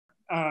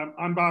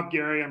I'm Bob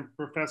Gary. I'm a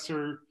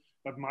professor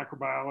of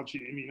microbiology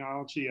and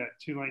immunology at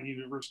Tulane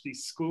University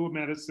School of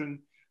Medicine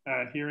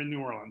here in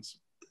New Orleans.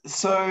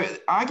 So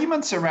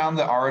arguments around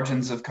the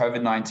origins of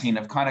COVID-19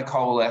 have kind of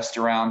coalesced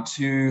around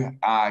two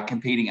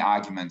competing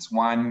arguments.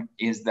 One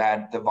is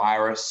that the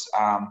virus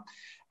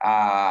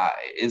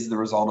is the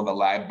result of a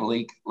lab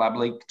leak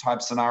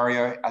type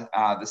scenario.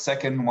 The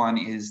second one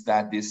is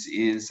that this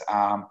is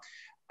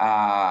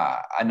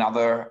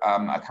another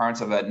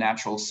occurrence of a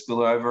natural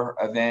spillover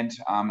event,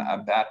 a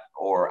bat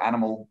or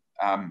animal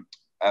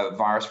a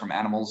virus from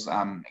animals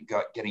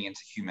getting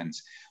into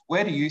humans.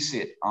 Where do you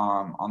sit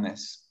on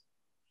this?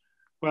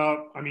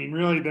 Well, I mean,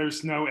 really,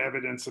 there's no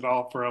evidence at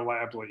all for a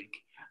lab leak.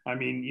 I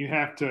mean, you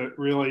have to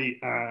really,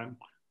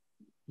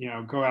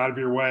 go out of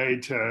your way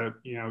to,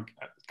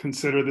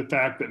 consider the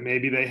fact that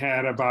maybe they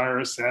had a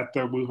virus at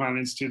the Wuhan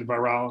Institute of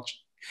Virology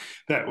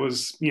that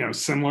was,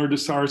 similar to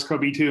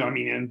SARS-CoV-2. I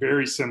mean, and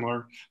very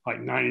similar, like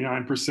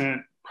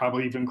 99%,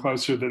 probably even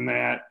closer than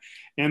that.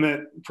 And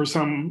that for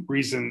some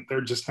reason,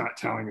 they're just not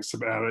telling us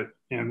about it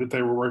and that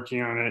they were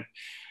working on it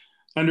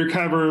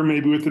undercover,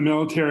 maybe with the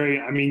military.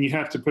 I mean, you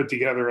have to put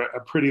together a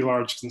pretty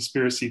large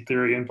conspiracy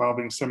theory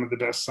involving some of the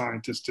best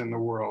scientists in the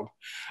world.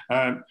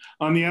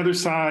 On the other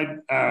side,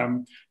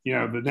 the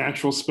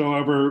natural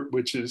spillover,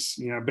 which is,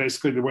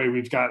 basically the way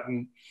we've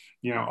gotten,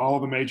 all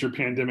the major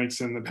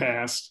pandemics in the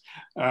past,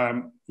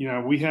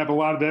 we have a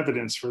lot of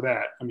evidence for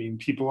that. I mean,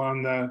 people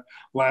on the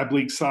lab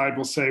leak side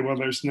will say, well,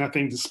 there's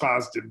nothing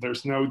dispositive.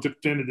 There's no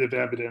definitive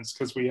evidence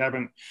because we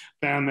haven't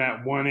found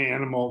that one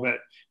animal that,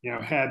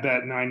 had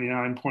that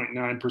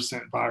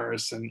 99.9%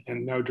 virus and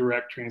no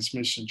direct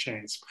transmission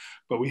chains,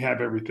 but we have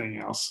everything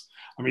else.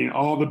 I mean,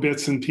 all the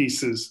bits and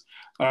pieces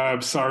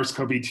of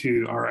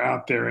SARS-CoV-2 are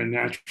out there in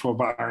natural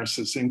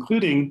viruses,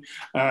 including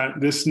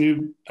this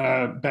new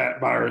bat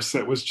virus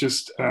that was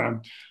just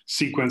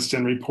sequenced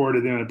and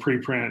reported in a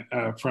preprint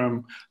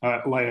from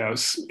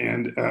Laos,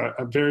 and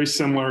a very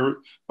similar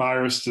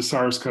virus to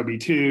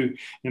SARS-CoV-2.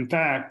 In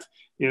fact,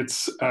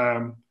 it's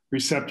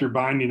receptor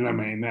binding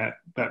domain,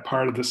 that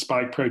part of the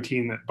spike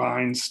protein that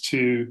binds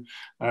to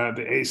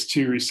the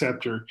ACE2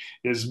 receptor,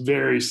 is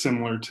very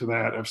similar to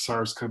that of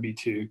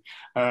SARS-CoV-2.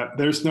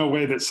 There's no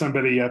way that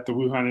somebody at the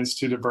Wuhan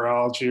Institute of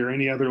Virology or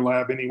any other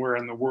lab anywhere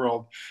in the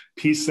world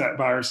pieced that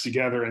virus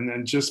together and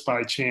then just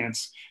by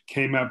chance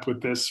came up with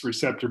this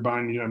receptor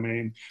binding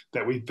domain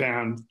that we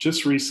found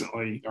just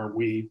recently, or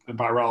the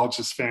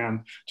virologists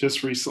found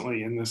just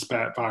recently in this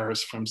bat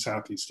virus from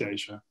Southeast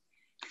Asia.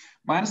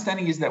 My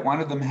understanding is that one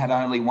of them had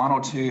only 1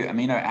 or 2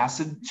 amino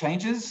acid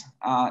changes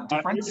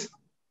difference.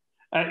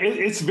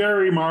 It's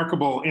very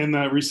remarkable in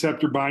the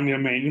receptor binding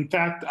domain. In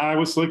fact, I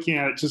was looking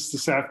at it just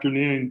this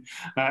afternoon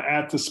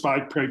at the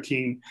spike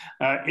protein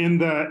in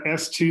the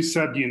S2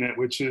 subunit,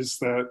 which is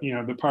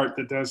the part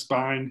that does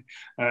bind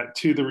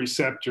to the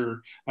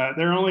receptor.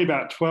 There are only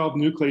about 12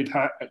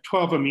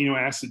 amino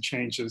acid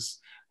changes,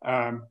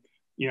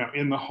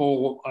 in the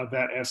whole of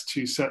that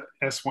S1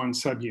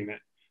 subunit.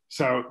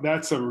 So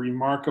that's a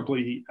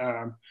remarkably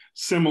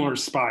similar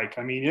spike.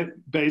 I mean, it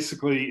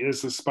basically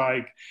is a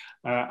spike.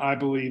 I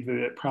believe that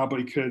it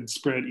probably could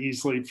spread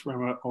easily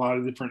from a lot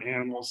of different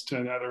animals to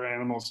other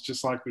animals,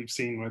 just like we've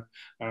seen with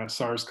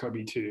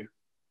SARS-CoV-2.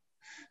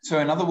 So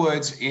in other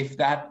words, if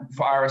that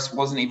virus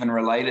wasn't even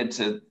related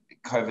to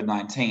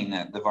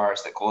COVID-19, the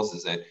virus that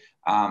causes it,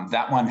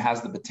 that one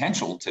has the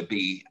potential to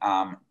be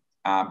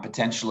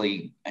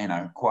potentially,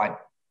 quite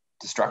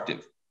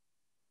destructive.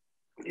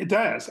 It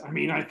does. I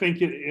mean, I think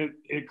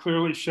it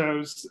clearly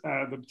shows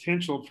the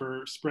potential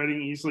for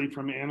spreading easily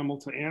from animal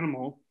to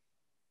animal.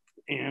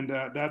 And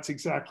that's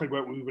exactly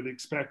what we would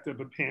expect of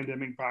a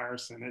pandemic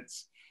virus. And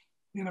it's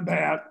in a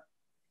bat,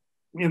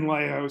 in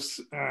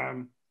Laos, I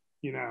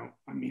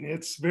mean,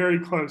 it's very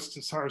close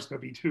to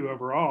SARS-CoV-2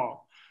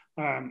 overall.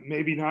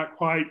 Maybe not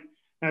quite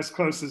as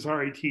close as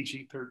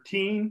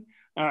RATG13,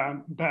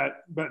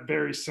 but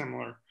very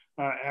similar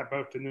at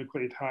both the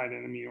nucleotide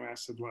and amino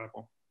acid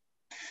level.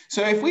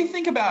 So if we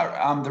think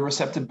about the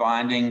receptor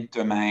binding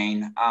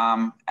domain,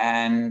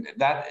 and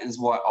that is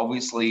what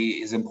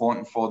obviously is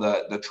important for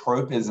the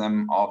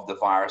tropism of the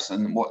virus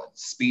and what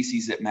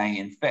species it may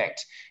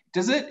infect,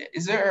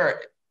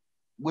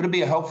 would it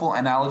be a helpful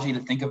analogy to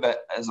think of it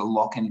as a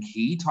lock and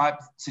key type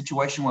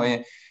situation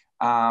where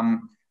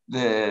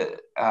the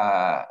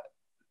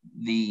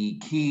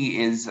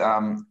key is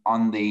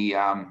on the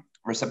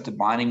receptor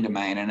binding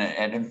domain and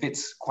it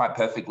fits quite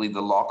perfectly the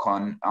lock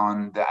on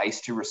the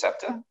ACE2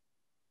 receptor?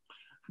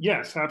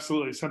 Yes,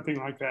 absolutely. Something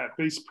like that.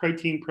 These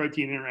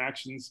protein-protein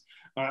interactions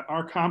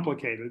are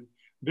complicated,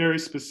 very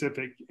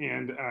specific,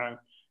 and a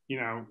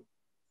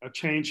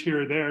change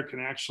here or there can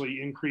actually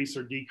increase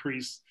or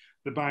decrease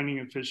the binding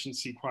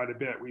efficiency quite a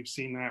bit. We've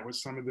seen that with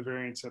some of the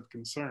variants of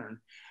concern.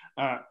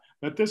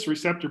 But this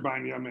receptor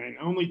binding domain,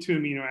 only 2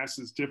 amino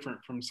acids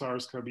different from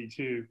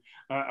SARS-CoV-2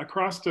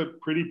 across a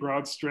pretty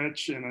broad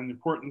stretch and an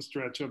important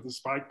stretch of the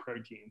spike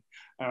protein.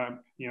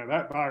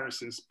 That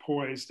virus is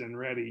poised and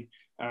ready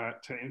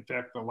to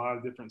infect a lot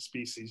of different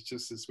species,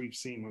 just as we've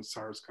seen with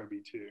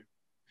SARS-CoV-2.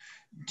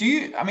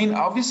 I mean,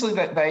 obviously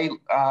that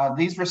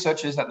these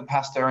researchers at the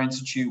Pasteur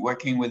Institute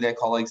working with their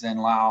colleagues in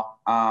Laos,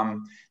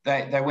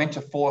 they went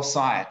to 4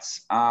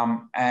 sites,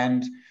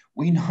 and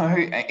we know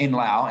in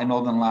Laos, in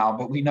northern Laos,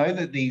 but we know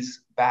that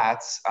these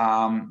bats,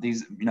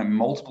 these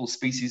multiple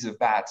species of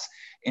bats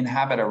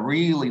inhabit a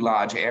really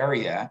large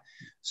area.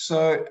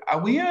 So are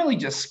we only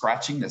just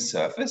scratching the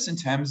surface in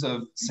terms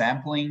of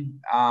sampling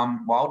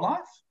wildlife?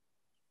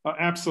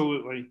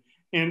 Absolutely.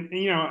 And,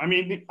 I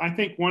mean, I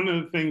think one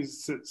of the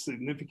things that's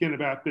significant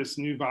about this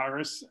new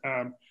virus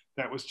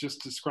that was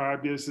just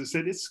described is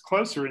that it's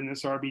closer in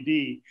this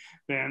RBD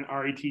than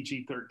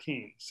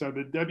RETG13. So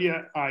the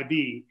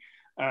WIV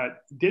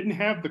didn't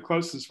have the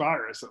closest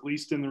virus, at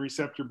least in the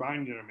receptor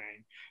binding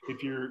domain.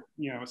 If you're,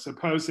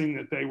 supposing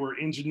that they were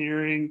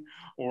engineering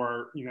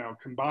or,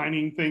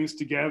 combining things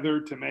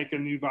together to make a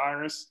new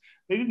virus,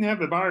 they didn't have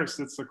the virus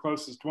that's the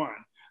closest one.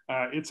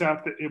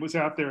 It was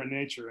out there in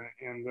nature,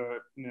 and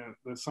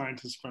the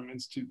scientists from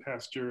Institute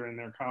Pasteur and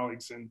their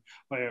colleagues in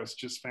Laos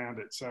just found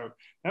it. So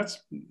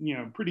that's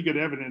pretty good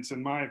evidence,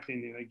 in my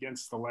opinion,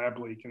 against the lab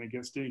leak and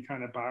against any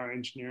kind of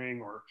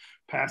bioengineering or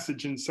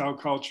passage in cell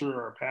culture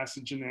or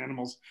passage in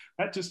animals.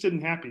 That just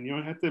didn't happen. You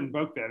don't have to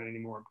invoke that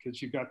anymore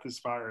because you've got this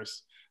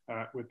virus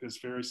with this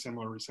very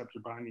similar receptor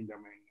binding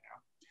domain now.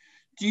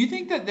 Do you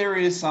think that there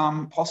is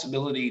some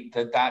possibility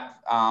that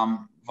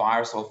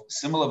virus or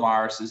similar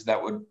viruses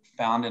that were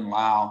found in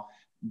Laos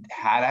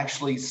had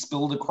actually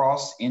spilled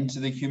across into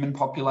the human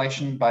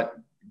population, but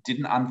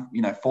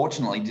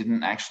fortunately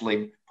didn't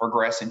actually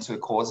progress into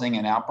causing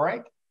an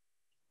outbreak?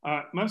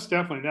 Most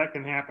definitely, that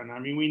can happen. I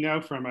mean, we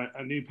know from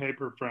a new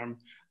paper from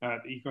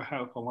the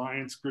EcoHealth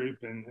Alliance group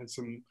and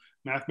some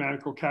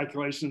mathematical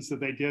calculations that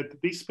they did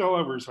that these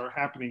spillovers are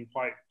happening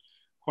quite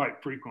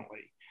frequently.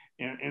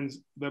 And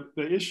the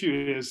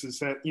issue is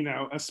that,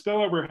 a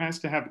spillover has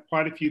to have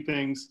quite a few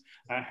things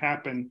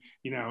happen,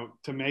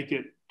 to make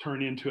it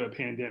turn into a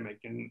pandemic.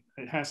 And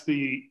it has to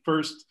be,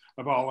 first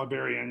of all, a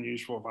very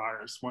unusual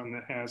virus, one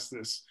that has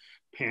this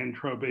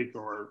pantropic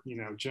or,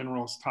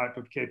 general type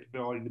of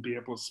capability to be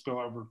able to spill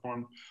over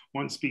from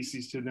one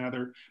species to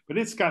another. But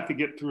it's got to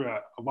get through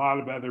a lot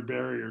of other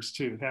barriers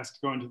too. It has to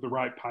go into the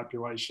right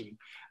population.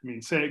 I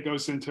mean, say it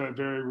goes into a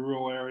very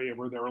rural area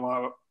where there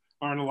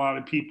aren't a lot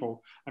of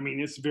people. I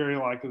mean, it's very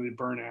likely to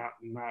burn out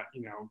and not,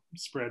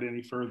 spread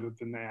any further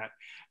than that.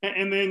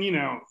 And then,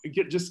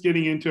 just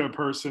getting into a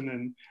person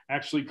and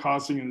actually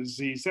causing a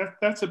disease,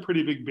 that's a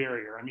pretty big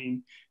barrier. I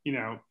mean,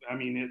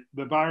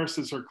 the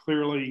viruses are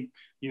clearly,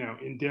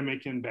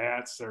 endemic in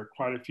bats. There are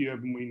quite a few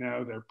of them we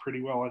know. They're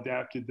pretty well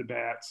adapted to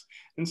bats.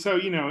 And so,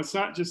 it's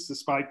not just the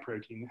spike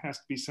protein. It has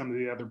to be some of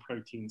the other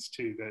proteins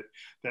too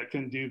that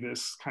can do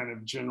this kind of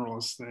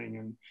generalist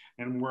thing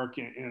and work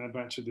in a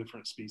bunch of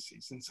different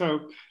species. And so,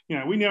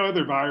 we know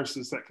other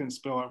viruses that can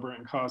spill over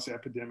and cause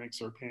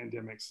epidemics or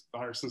pandemics.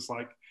 Viruses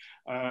like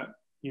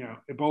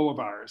Ebola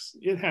virus,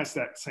 it has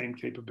that same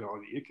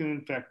capability. It can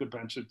infect a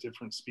bunch of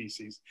different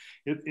species.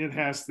 It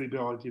has the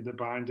ability to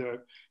bind to,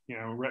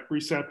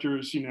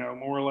 receptors,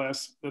 more or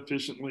less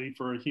efficiently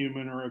for a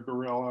human or a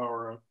gorilla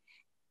or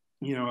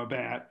a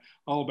bat,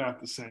 all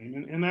about the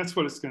same. And that's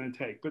what it's going to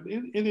take. But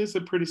it is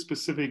a pretty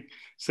specific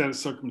set of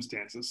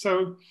circumstances.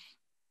 So,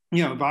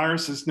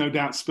 viruses no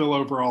doubt spill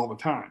over all the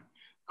time.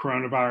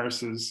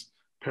 Coronaviruses,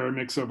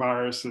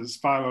 paramyxoviruses,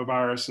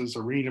 filoviruses,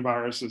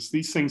 arenaviruses,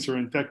 these things are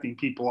infecting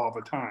people all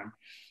the time.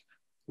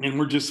 And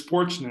we're just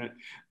fortunate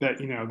that,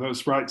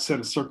 those right set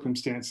of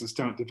circumstances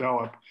don't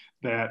develop,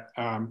 that,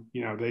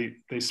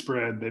 they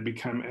spread, they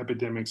become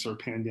epidemics or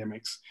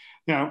pandemics.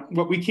 Now,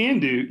 what we can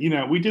do,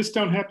 we just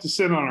don't have to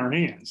sit on our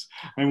hands.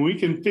 I mean, we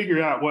can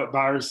figure out what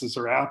viruses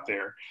are out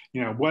there,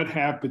 what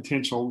have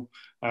potential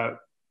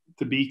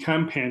to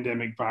become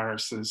pandemic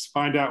viruses,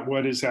 find out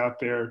what is out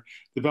there,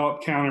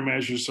 develop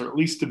countermeasures, or at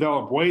least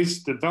develop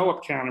ways to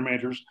develop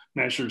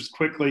countermeasures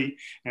quickly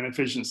and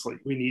efficiently.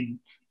 We need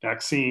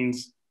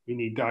vaccines, we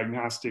need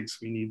diagnostics,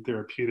 we need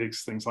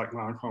therapeutics, things like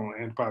monoclonal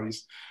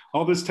antibodies.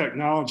 All this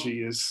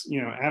technology is,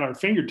 at our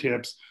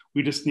fingertips.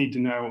 We just need to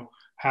know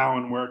how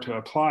and where to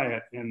apply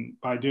it. And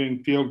by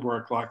doing field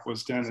work like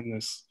was done in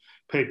this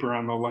paper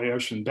on the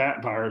Laotian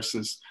bat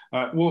viruses,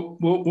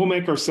 we'll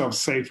make ourselves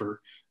safer.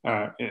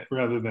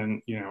 Rather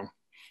than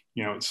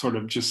sort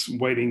of just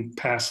waiting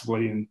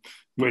passively and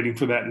waiting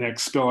for that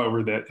next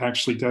spillover that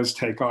actually does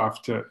take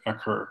off to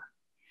occur.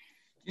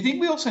 Do you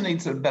think we also need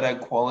some better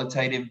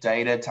qualitative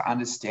data to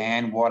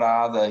understand what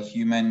are the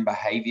human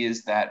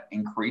behaviors that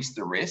increase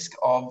the risk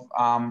of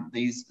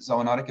these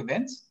zoonotic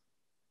events?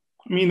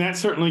 I mean, that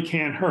certainly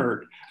can't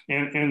hurt.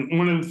 And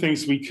one of the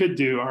things we could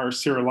do are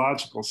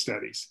serological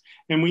studies.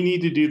 And we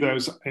need to do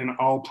those in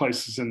all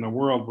places in the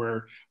world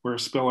where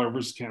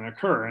spillovers can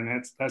occur.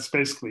 And that's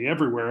basically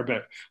everywhere.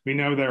 But we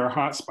know there are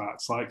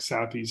hotspots like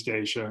Southeast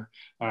Asia,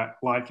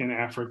 like in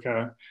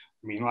Africa,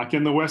 I mean, like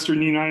in the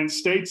Western United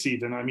States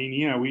even. I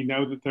mean, we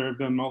know that there have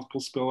been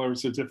multiple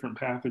spillovers of different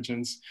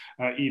pathogens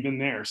even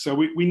there. So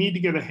we need to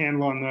get a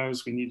handle on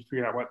those. We need to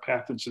figure out what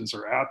pathogens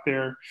are out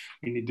there.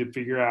 We need to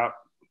figure out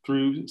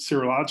through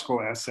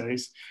serological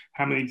assays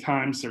how many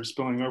times they're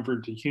spilling over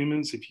to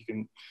humans. If you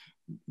can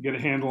get a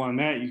handle on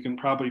that, you can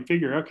probably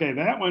figure, okay,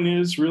 that one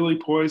is really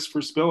poised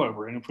for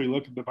spillover. And if we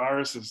look at the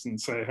viruses and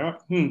say,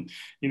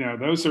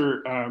 those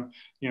are,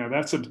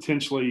 that's a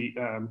potentially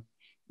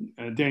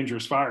a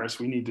dangerous virus.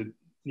 We need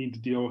to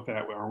deal with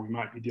that, or we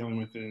might be dealing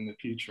with it in the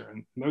future.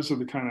 And those are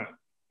the kind of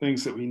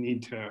things that we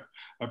need to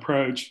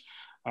approach.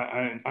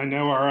 I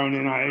know our own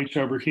NIH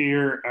over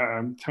here,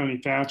 Tony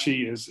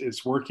Fauci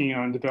is working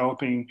on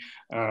developing,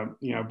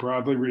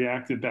 broadly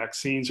reactive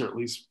vaccines, or at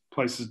least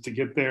places to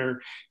get there.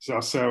 He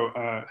also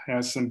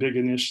has some big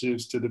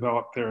initiatives to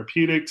develop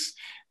therapeutics,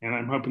 and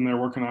I'm hoping they're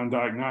working on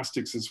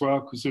diagnostics as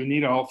well, because we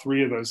need all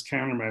three of those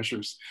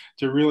countermeasures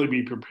to really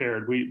be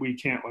prepared. We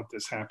can't let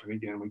this happen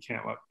again. We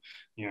can't let,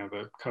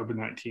 the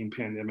COVID-19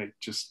 pandemic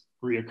just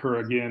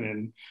reoccur again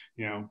in,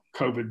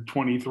 COVID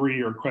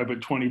 23 or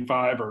COVID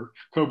 25 or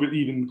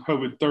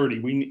COVID 30.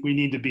 We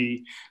need to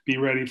be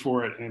ready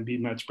for it and be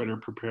much better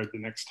prepared the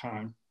next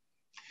time.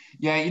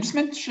 Yeah, you just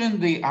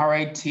mentioned the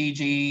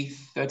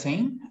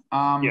RATG13.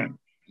 Yeah.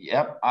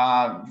 Yep.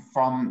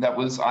 From that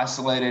was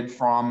isolated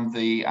from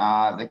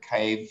the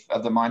cave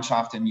of the mine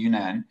shaft in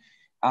Yunnan.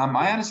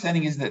 My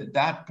understanding is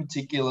that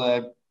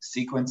particular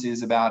sequence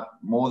is about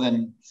more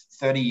than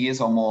 30 years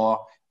or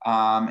more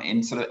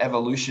in sort of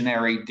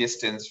evolutionary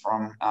distance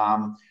from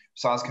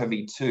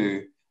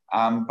SARS-CoV-2,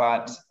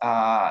 but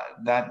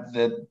that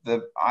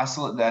the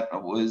isolate that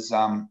was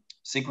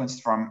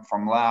sequenced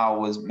from Lao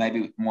was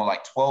maybe more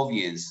like 12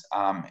 years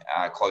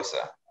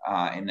closer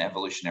in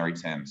evolutionary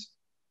terms.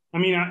 I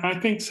mean, I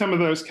think some of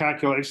those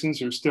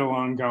calculations are still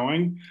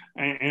ongoing,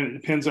 and it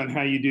depends on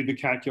how you do the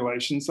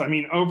calculations. I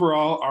mean,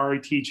 overall,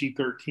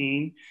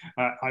 RATG13,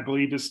 I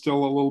believe, is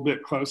still a little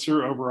bit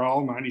closer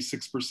overall,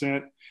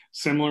 96%,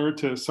 similar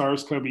to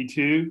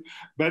SARS-CoV-2.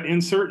 But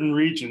in certain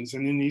regions,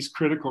 and in these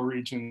critical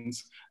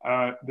regions,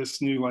 this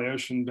new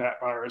Laotian bat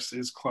virus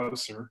is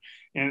closer.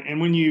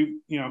 And when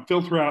you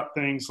filter out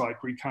things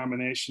like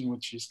recombination,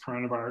 which these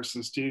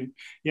coronaviruses do,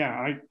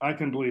 yeah, I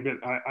can believe it.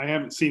 I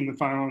haven't seen the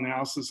final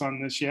analysis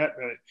on this yet,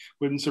 but it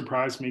wouldn't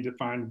surprise me to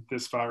find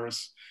this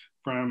virus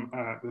from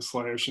this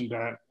Laotian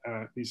bat.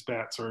 These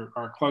bats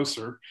are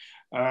closer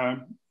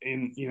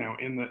in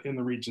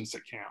the regions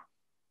that count.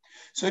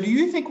 So, do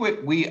you think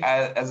we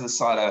as a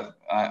sort of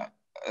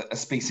a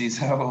species,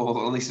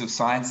 or at least of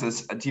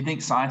scientists, do you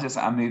think scientists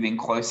are moving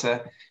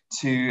closer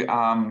to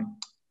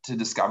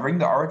discovering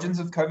the origins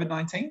of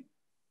COVID-19?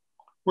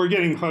 We're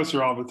getting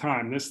closer all the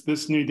time.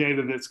 This new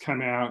data that's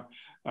come out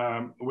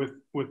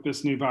with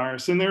this new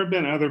virus, and there have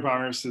been other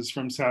viruses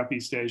from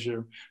Southeast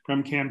Asia,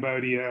 from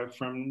Cambodia,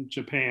 from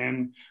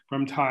Japan,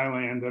 from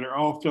Thailand, that are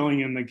all filling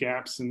in the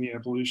gaps in the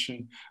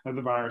evolution of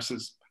the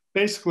viruses.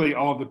 Basically,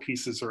 all the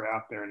pieces are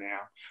out there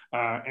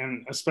now,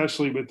 and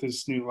especially with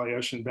this new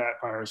Laotian bat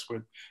virus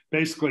with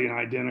basically an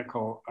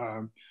identical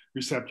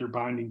receptor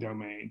binding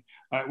domain.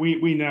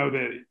 We know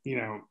that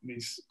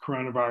these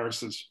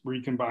coronaviruses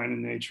recombine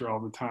in nature all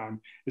the time.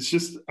 It's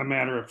just a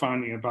matter of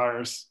finding a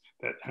virus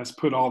that has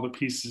put all the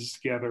pieces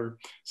together,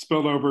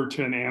 spilled over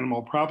to an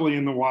animal, probably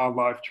in the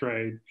wildlife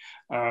trade,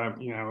 a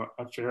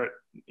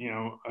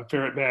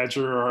ferret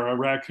badger or a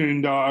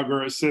raccoon dog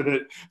or a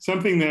civet,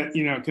 something that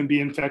can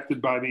be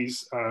infected by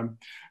these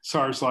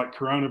SARS-like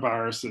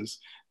coronaviruses,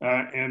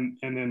 and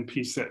then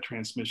piece that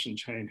transmission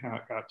chain, how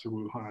it got to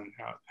Wuhan,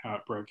 how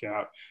it broke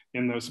out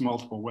in those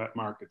multiple wet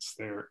markets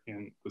there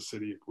in the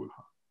city of Wuhan.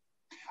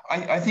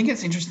 I think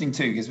it's interesting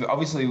too, because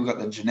obviously we've got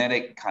the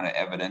genetic kind of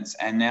evidence,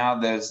 and now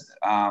there's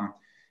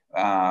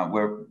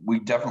where we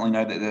definitely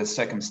know that there's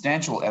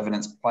circumstantial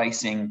evidence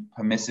placing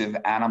permissive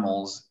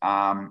animals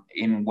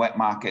in wet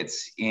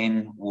markets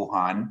in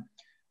Wuhan.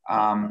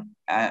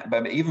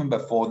 But even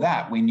before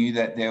that, we knew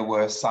that there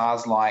were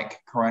SARS-like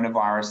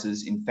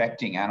coronaviruses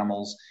infecting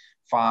animals,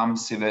 farm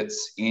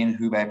civets in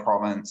Hubei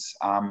province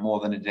more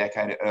than a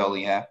decade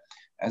earlier,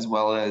 as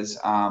well as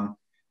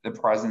the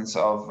presence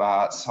of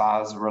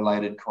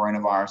SARS-related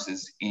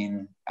coronaviruses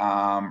in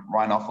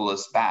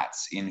rhinophilus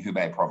bats in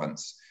Hubei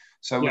province.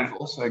 So we've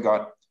also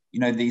got,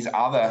 these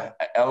other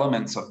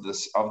elements of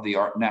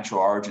the natural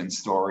origin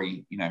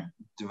story,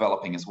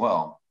 developing as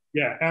well.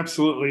 Yeah,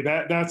 absolutely.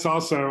 That's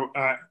also,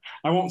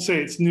 I won't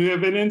say it's new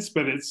evidence,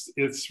 but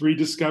it's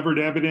rediscovered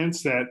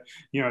evidence that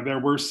there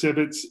were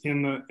civets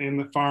in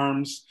the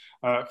farms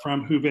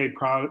from Hubei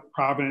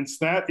province.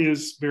 That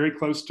is very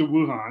close to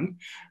Wuhan,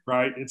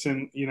 right? It's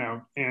in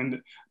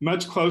and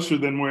much closer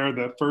than where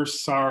the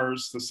first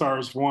the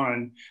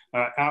SARS-1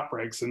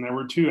 outbreaks, and there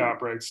were two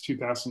outbreaks,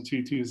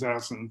 2002,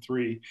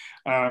 2003.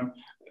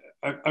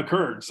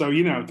 Occurred. So,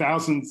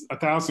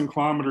 1,000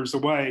 kilometers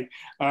away,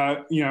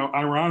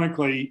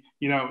 ironically,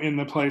 in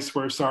the place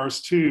where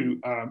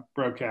SARS-2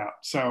 broke out.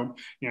 So,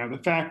 the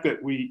fact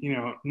that we,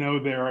 know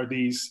there are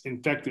these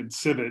infected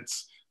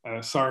civets,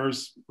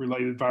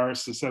 SARS-related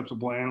virus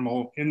susceptible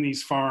animal in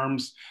these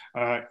farms,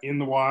 in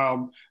the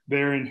wild,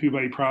 there in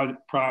Hubei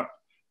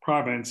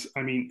province,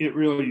 I mean, it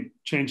really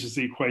changes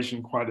the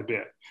equation quite a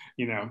bit,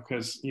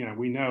 because,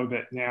 we know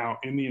that now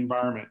in the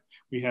environment,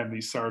 we have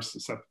these SARS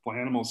susceptible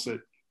animals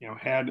that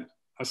had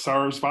a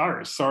SARS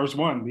virus,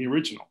 SARS-1, the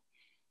original.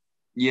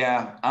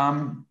 Yeah.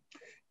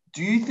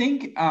 Do you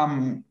think?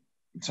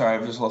 Sorry,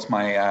 I've just lost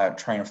my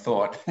train of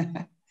thought.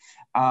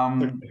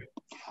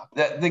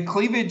 The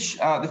cleavage,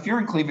 the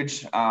furin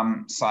cleavage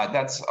site,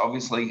 that's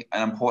obviously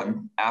an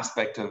important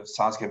aspect of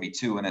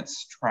SARS-CoV-2 and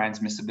its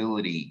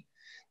transmissibility.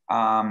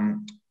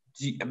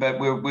 But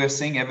we're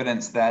seeing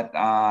evidence that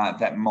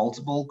that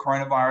multiple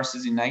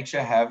coronaviruses in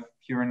nature have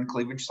furin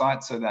cleavage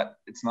sites, so that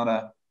it's not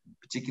a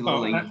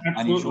particularly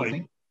unusual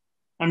thing.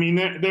 I mean,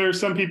 there are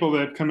some people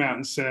that have come out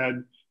and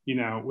said,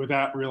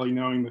 without really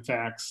knowing the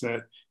facts,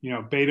 that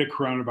beta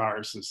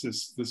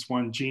coronaviruses, this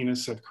one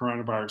genus of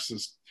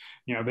coronaviruses,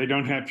 they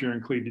don't have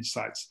furin cleavage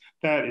sites.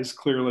 That is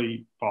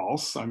clearly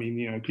false. I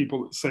mean,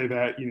 people that say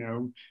that,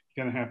 you're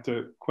going to have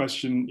to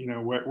question,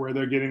 where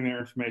they're getting their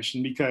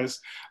information, because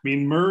I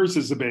mean, MERS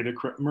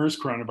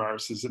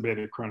coronavirus is a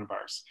beta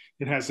coronavirus.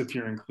 It has a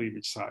furin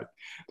cleavage site.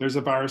 There's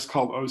a virus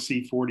called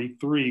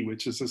OC43,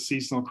 which is a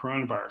seasonal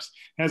coronavirus.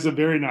 It has a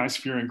very nice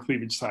furin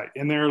cleavage site.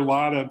 And there are a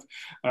lot of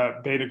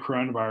beta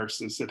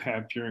coronaviruses that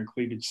have furin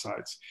cleavage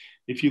sites.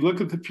 If you look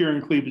at the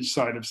furin cleavage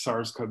site of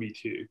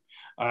SARS-CoV-2,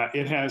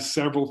 it has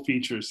several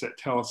features that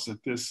tell us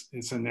that this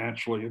is a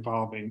naturally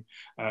evolving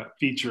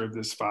feature of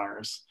this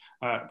virus.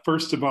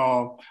 First of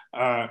all,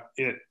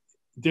 it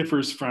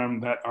differs from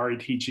that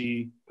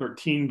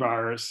RETG13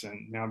 virus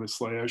and now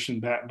this Laotian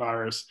bat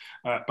virus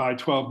by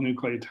 12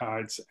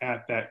 nucleotides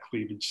at that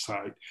cleavage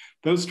site.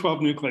 Those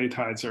 12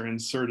 nucleotides are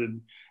inserted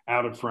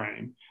out of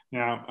frame.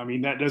 Now, I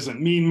mean, that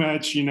doesn't mean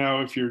much,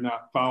 if you're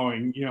not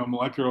following,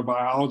 molecular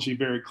biology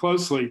very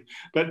closely,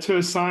 but to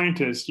a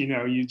scientist,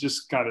 you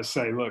just got to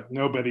say, look,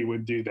 nobody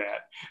would do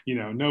that.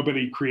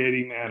 Nobody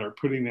creating that or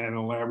putting that in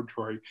a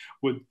laboratory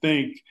would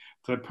think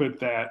to put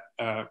that,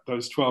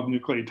 those 12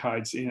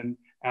 nucleotides in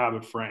out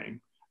of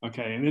frame.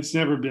 Okay, and it's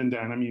never been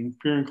done. I mean,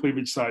 furin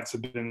cleavage sites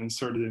have been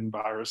inserted in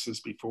viruses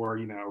before,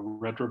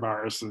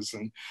 retroviruses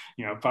and,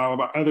 followed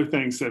by other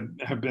things that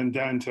have been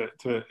done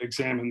to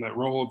examine the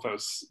role of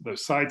those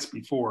sites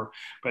before,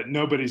 but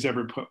nobody's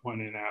ever put one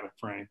in out of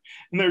frame.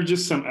 And there are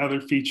just some other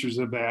features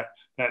of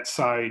that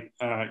site.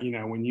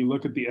 When you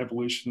look at the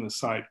evolution of the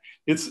site,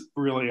 it's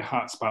really a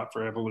hotspot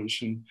for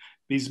evolution.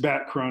 These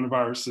bat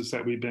coronaviruses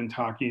that we've been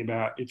talking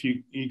about, if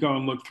you go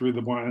and look through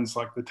the ones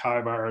like the Thai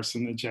virus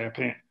and the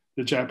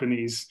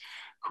Japanese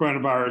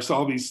coronavirus,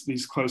 all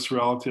these close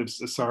relatives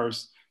to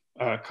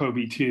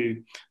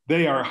SARS-CoV-2,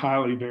 they are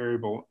highly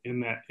variable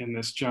in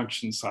this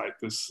junction site,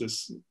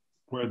 this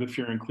where the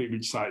furin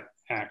cleavage site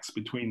acts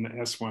between the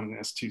S1 and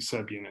S2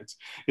 subunits.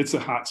 It's a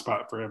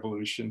hotspot for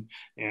evolution,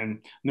 and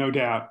no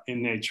doubt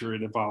in nature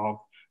it evolved.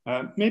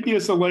 Maybe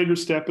as a later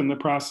step in the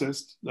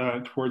process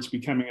towards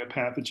becoming a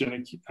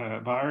pathogenic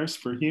virus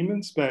for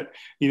humans, but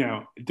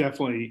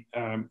definitely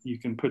you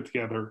can put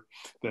together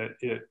that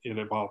it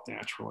evolved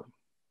naturally.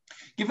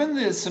 Given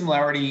the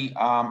similarity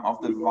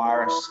of the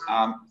virus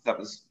that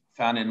was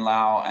found in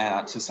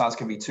Laos to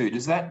SARS-CoV-2,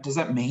 does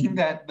that mean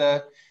that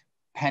the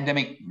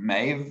pandemic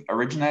may have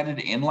originated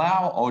in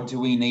Laos, or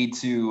do we need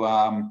to,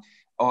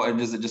 or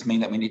does it just mean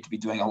that we need to be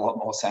doing a lot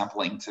more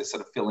sampling to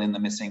sort of fill in the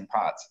missing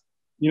parts?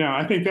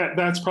 I think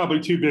that's probably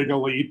too big a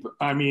leap.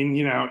 I mean,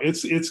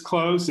 it's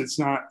close. It's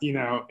not,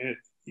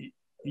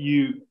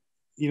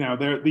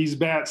 these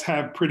bats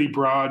have pretty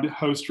broad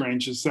host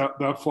ranges.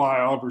 They'll fly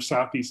all over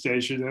Southeast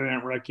Asia. They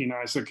don't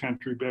recognize a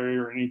country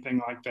barrier or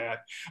anything like that.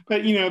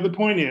 But, the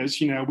point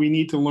is, we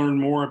need to learn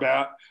more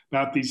about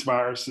these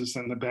viruses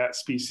and the bat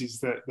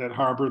species that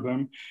harbor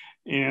them.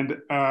 And,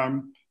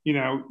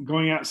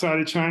 going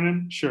outside of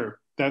China, sure,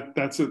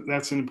 that's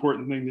an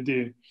important thing to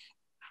do.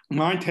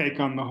 My take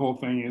on the whole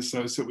thing is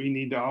that we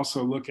need to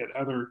also look at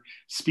other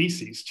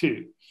species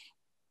too.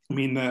 I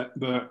mean, the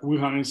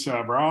Wuhan Institute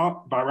of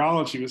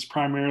Virology was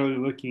primarily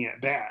looking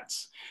at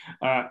bats,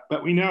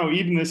 but we know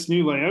even this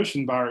new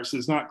Laotian virus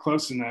is not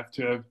close enough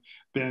to have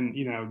been,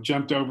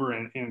 jumped over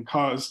and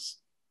caused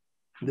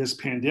this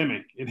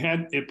pandemic.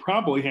 It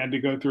probably had to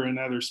go through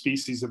another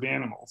species of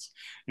animals,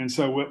 and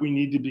so what we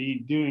need to be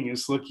doing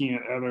is looking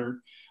at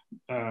other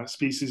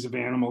species of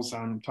animals.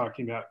 I'm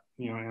talking about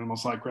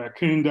animals like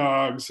raccoon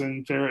dogs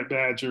and ferret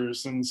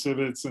badgers and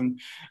civets and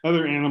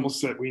other animals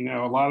that we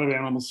know. A lot of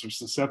animals are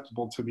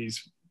susceptible to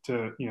these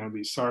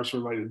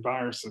SARS-related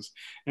viruses.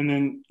 And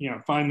then,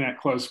 find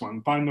that close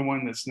one, find the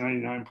one that's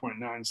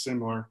 99.9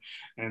 similar.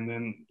 And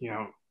then,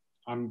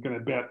 I'm going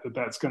to bet that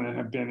that's going to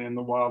have been in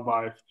the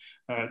wildlife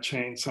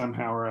chain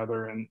somehow or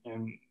other. And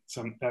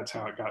that's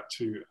how it got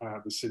to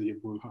the city of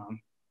Wuhan.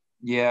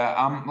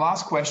 Yeah.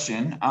 Last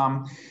question.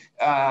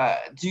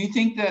 Do you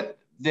think that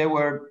there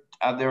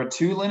are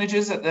two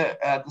lineages at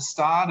the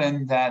start,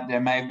 and that there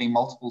may have been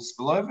multiple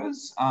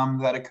spillovers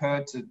that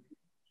occurred to?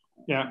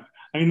 Yeah,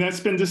 I mean, that's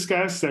been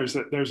discussed. There's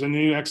a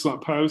new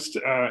excellent post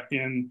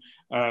in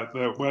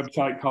the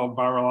website called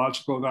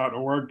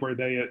virological.org, where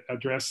they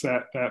address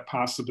that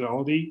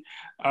possibility.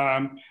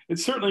 It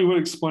certainly would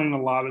explain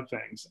a lot of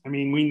things. I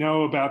mean, we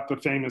know about the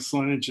famous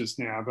lineages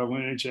now, the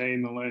lineage A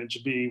and the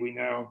lineage B. We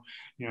know,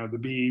 the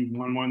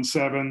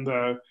B117,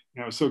 the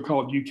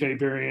so-called UK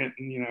variant,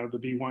 and the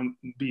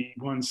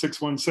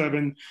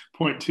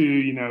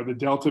B1617.2, the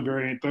Delta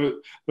variant.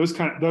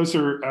 Those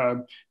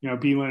are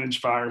B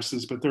lineage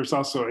viruses, but there's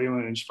also A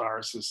lineage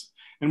viruses.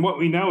 And what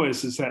we know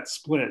is that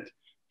split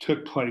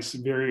took place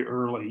very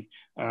early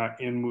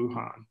in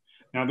Wuhan.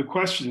 Now the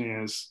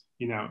question is,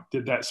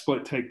 did that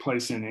split take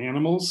place in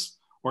animals,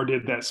 or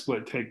did that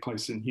split take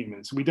place in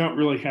humans? We don't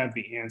really have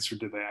the answer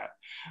to that.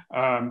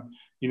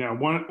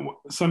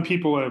 Some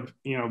people have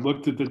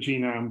looked at the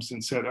genomes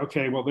and said,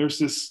 okay, well, there's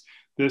this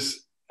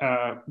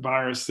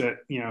virus that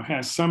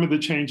has some of the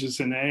changes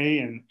in A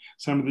and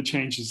some of the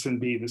changes in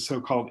B, the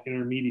so-called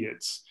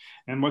intermediates.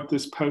 And what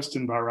this post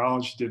in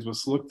virology did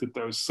was looked at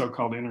those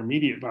so-called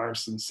intermediate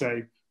viruses and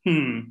say,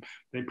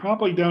 they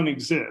probably don't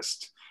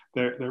exist.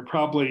 They're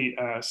probably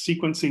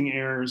sequencing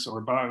errors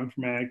or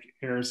bioinformatic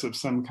errors of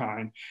some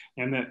kind,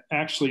 and that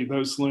actually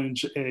those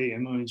lineage A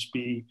and lineage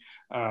B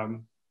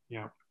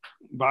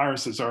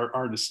viruses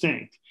are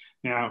distinct.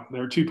 Now,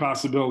 there are two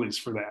possibilities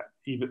for that.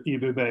 Either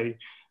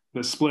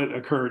the split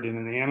occurred in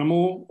an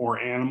animal or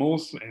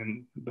animals,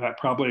 and that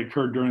probably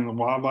occurred during the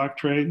wildlife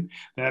trade.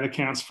 That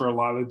accounts for a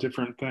lot of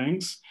different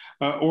things.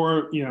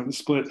 Or the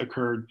split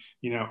occurred,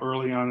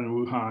 early on in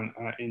Wuhan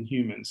in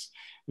humans.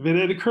 If it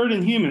had occurred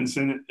in humans,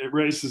 then it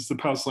raises the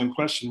puzzling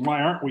question, why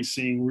aren't we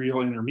seeing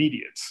real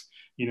intermediates?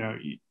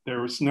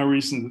 There was no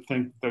reason to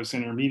think that those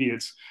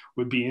intermediates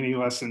would be any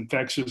less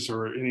infectious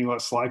or any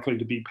less likely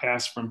to be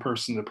passed from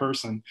person to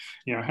person.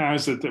 How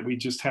is it that we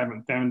just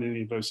haven't found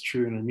any of those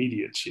true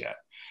intermediates yet?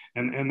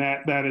 And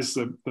that is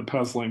the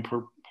puzzling,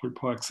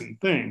 perplexing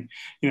thing.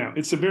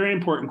 It's a very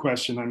important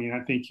question. I mean, I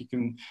think you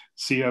can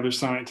see other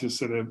scientists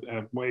that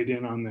have weighed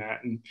in on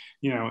that. And,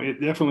 it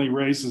definitely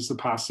raises the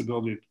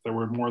possibility that there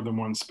were more than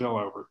one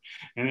spillover.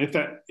 And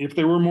if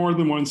there were more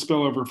than one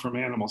spillover from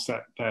animals,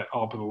 that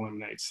all but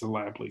eliminates the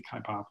lab leak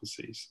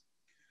hypotheses.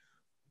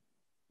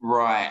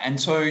 Right.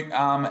 And so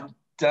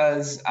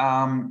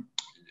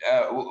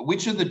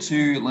which of the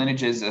two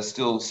lineages are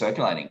still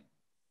circulating?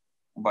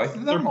 Both of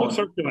them? They're both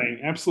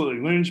circulating,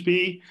 absolutely. Lineage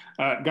B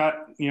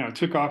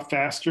took off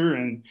faster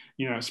and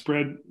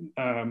spread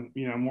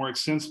more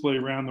extensively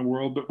around the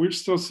world, but we're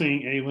still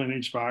seeing A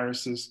lineage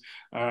viruses.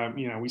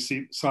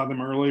 We saw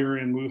them earlier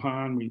in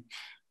Wuhan.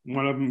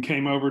 One of them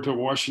came over to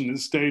Washington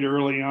State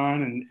early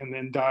on and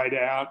then died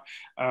out.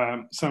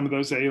 Some of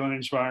those A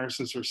lineage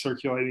viruses are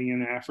circulating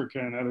in Africa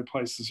and other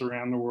places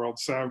around the world.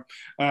 So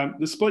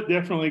the split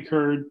definitely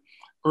occurred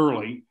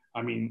early.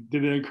 I mean,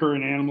 did it occur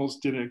in animals?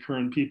 Did it occur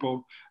in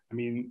people? I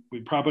mean, we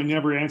probably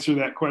never answer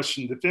that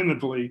question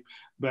definitively,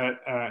 but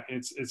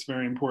it's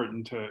very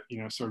important to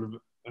sort of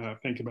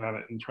think about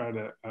it and try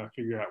to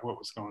figure out what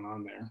was going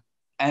on there.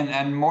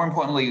 And more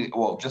importantly,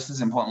 well, just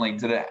as importantly,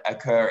 did it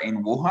occur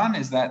in Wuhan?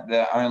 Is that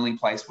the only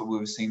place where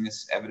we've seen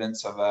this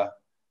evidence of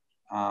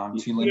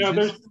two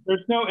lineages?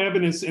 There's no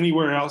evidence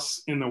anywhere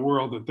else in the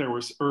world that there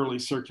was early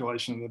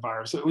circulation of the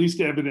virus, at least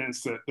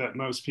evidence that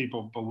most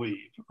people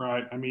believe,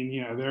 right? I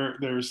mean,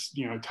 there's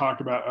talk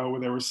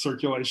about, there was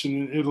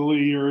circulation in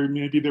Italy, or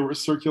maybe there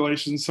was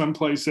circulation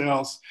someplace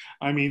else.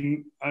 I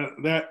mean,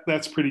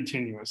 that's pretty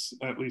tenuous,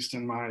 at least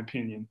in my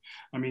opinion.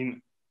 I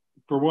mean,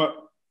 for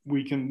what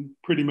we can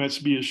pretty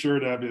much be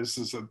assured of is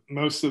that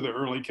most of the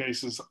early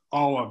cases,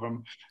 all of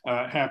them,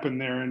 happened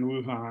there in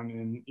Wuhan,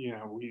 and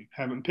we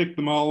haven't picked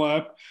them all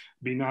up.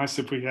 It'd be nice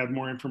if we had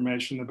more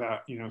information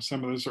about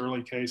some of those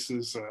early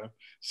cases,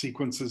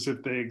 sequences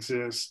if they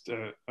exist,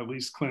 at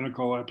least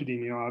clinical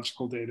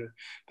epidemiological data.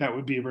 That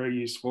would be very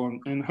useful,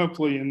 and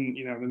hopefully in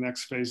the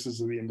next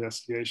phases of the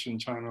investigation,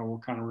 China will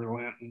kind of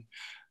relent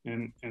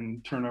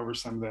and turn over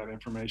some of that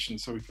information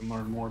so we can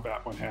learn more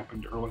about what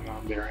happened early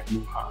on there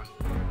in Wuhan.